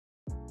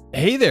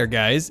Hey there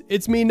guys,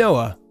 it's me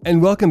Noah,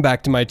 and welcome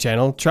back to my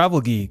channel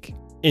Travel Geek.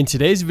 In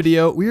today's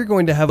video, we are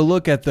going to have a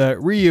look at the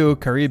Riu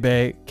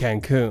Caribe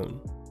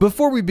Cancun.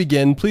 Before we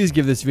begin, please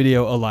give this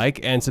video a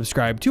like and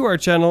subscribe to our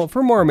channel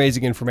for more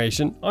amazing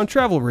information on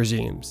travel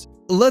regimes.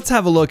 Let's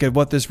have a look at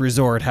what this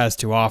resort has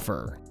to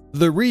offer.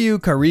 The Riu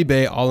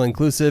Caribe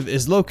All-Inclusive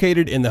is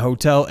located in the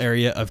hotel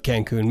area of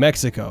Cancun,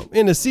 Mexico,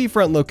 in a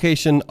seafront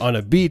location on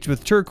a beach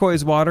with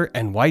turquoise water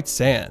and white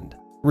sand.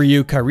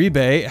 Riu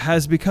Caribe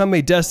has become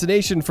a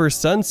destination for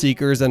sun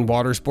seekers and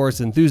water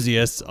sports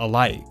enthusiasts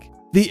alike.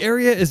 The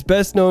area is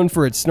best known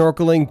for its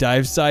snorkeling,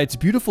 dive sites,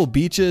 beautiful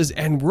beaches,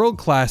 and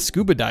world-class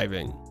scuba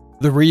diving.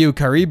 The Riu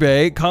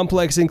Caribe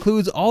complex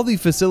includes all the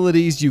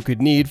facilities you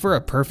could need for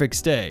a perfect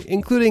stay,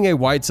 including a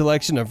wide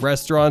selection of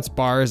restaurants,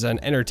 bars,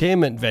 and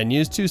entertainment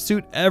venues to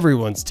suit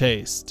everyone's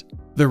taste.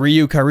 The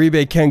Riu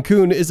Caribe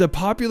Cancun is a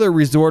popular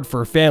resort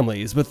for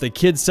families with the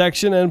kids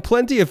section and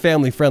plenty of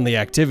family-friendly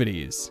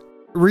activities.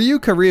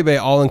 Riu Caribe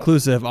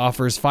All-Inclusive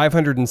offers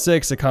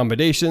 506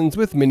 accommodations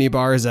with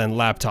minibars and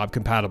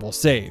laptop-compatible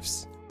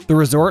safes. The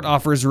resort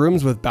offers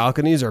rooms with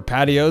balconies or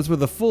patios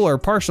with a full or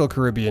partial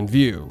Caribbean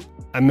view.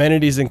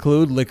 Amenities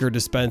include liquor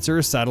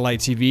dispensers,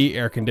 satellite TV,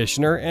 air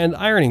conditioner, and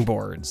ironing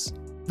boards.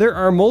 There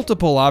are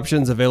multiple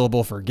options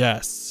available for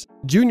guests.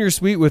 Junior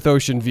Suite with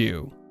Ocean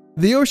View.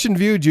 The Ocean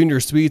View Junior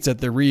Suites at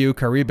the Riu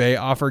Caribe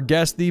offer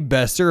guests the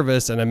best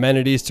service and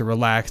amenities to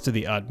relax to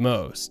the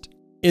utmost.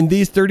 In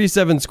these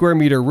 37 square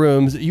meter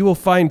rooms, you will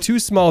find 2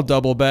 small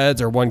double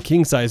beds or 1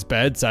 king-size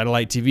bed,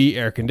 satellite TV,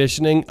 air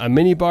conditioning, a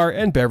minibar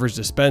and beverage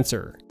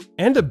dispenser,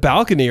 and a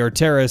balcony or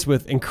terrace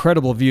with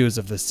incredible views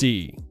of the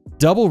sea.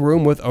 Double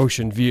room with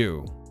ocean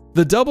view.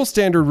 The double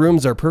standard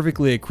rooms are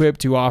perfectly equipped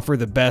to offer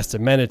the best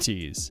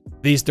amenities.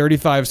 These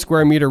 35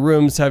 square meter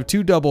rooms have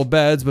 2 double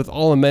beds with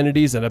all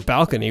amenities and a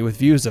balcony with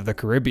views of the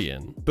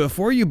Caribbean.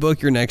 Before you book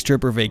your next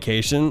trip or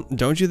vacation,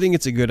 don't you think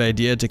it's a good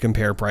idea to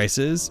compare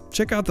prices?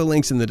 Check out the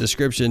links in the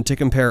description to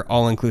compare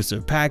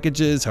all-inclusive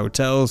packages,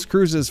 hotels,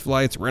 cruises,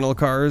 flights, rental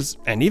cars,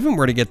 and even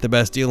where to get the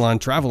best deal on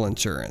travel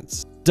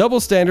insurance.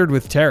 Double standard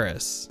with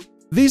terrace.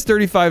 These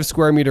 35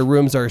 square meter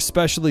rooms are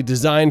specially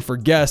designed for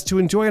guests to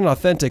enjoy an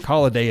authentic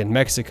holiday in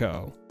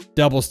Mexico.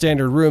 Double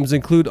standard rooms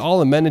include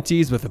all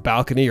amenities with a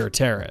balcony or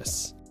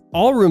terrace.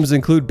 All rooms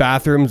include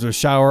bathrooms with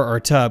shower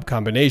or tub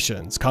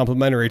combinations,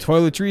 complimentary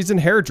toiletries, and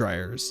hair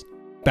dryers.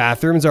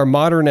 Bathrooms are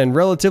modern and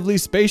relatively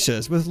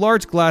spacious with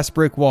large glass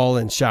brick wall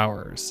and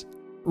showers.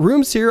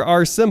 Rooms here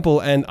are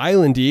simple and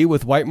islandy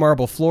with white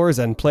marble floors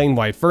and plain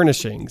white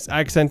furnishings,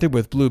 accented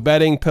with blue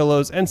bedding,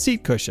 pillows, and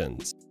seat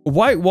cushions.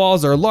 White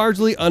walls are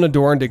largely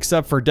unadorned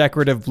except for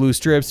decorative blue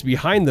strips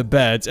behind the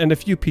beds and a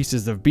few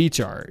pieces of beach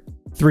art.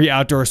 3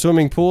 outdoor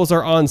swimming pools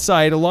are on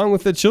site along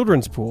with a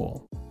children's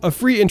pool. A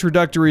free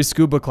introductory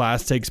scuba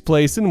class takes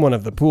place in one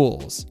of the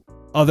pools.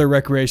 Other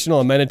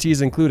recreational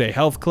amenities include a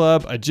health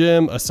club, a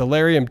gym, a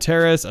solarium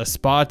terrace, a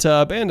spa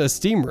tub, and a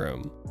steam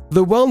room.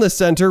 The wellness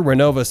center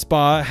Renova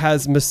Spa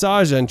has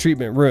massage and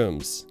treatment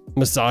rooms.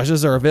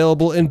 Massages are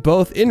available in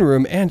both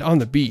in-room and on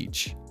the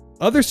beach.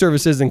 Other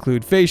services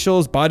include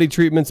facials, body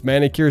treatments,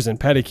 manicures, and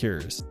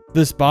pedicures.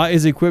 The spa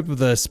is equipped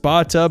with a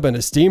spa tub and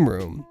a steam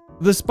room.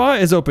 The spa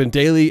is open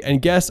daily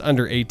and guests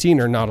under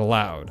 18 are not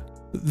allowed.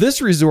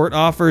 This resort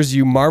offers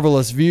you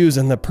marvelous views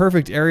and the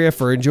perfect area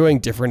for enjoying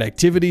different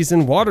activities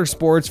and water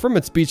sports from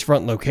its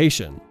beachfront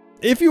location.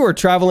 If you are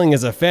traveling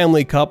as a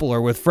family, couple,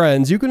 or with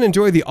friends, you can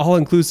enjoy the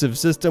all-inclusive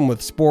system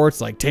with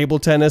sports like table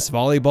tennis,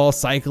 volleyball,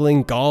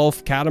 cycling,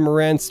 golf,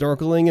 catamaran,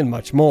 snorkeling, and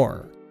much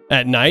more.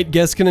 At night,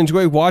 guests can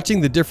enjoy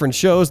watching the different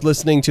shows,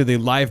 listening to the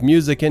live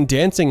music, and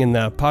dancing in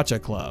the Pacha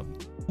Club.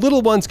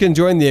 Little ones can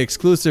join the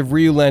exclusive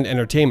Riuland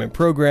entertainment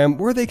program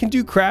where they can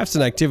do crafts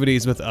and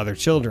activities with other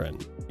children.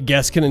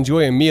 Guests can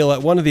enjoy a meal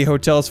at one of the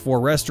hotel's 4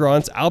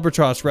 restaurants: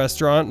 Albatross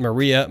Restaurant,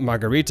 Maria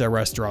Margarita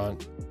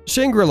Restaurant,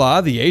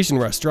 Shangri-La, the Asian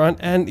restaurant,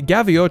 and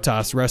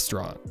Gaviotas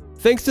Restaurant.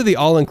 Thanks to the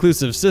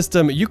all-inclusive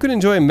system, you can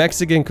enjoy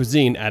Mexican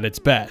cuisine at its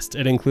best.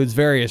 It includes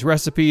various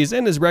recipes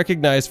and is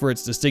recognized for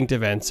its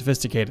distinctive and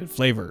sophisticated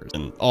flavors.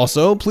 And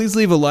also, please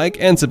leave a like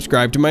and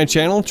subscribe to my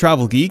channel,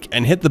 Travel Geek,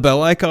 and hit the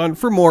bell icon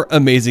for more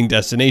amazing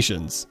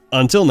destinations.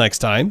 Until next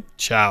time,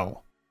 ciao.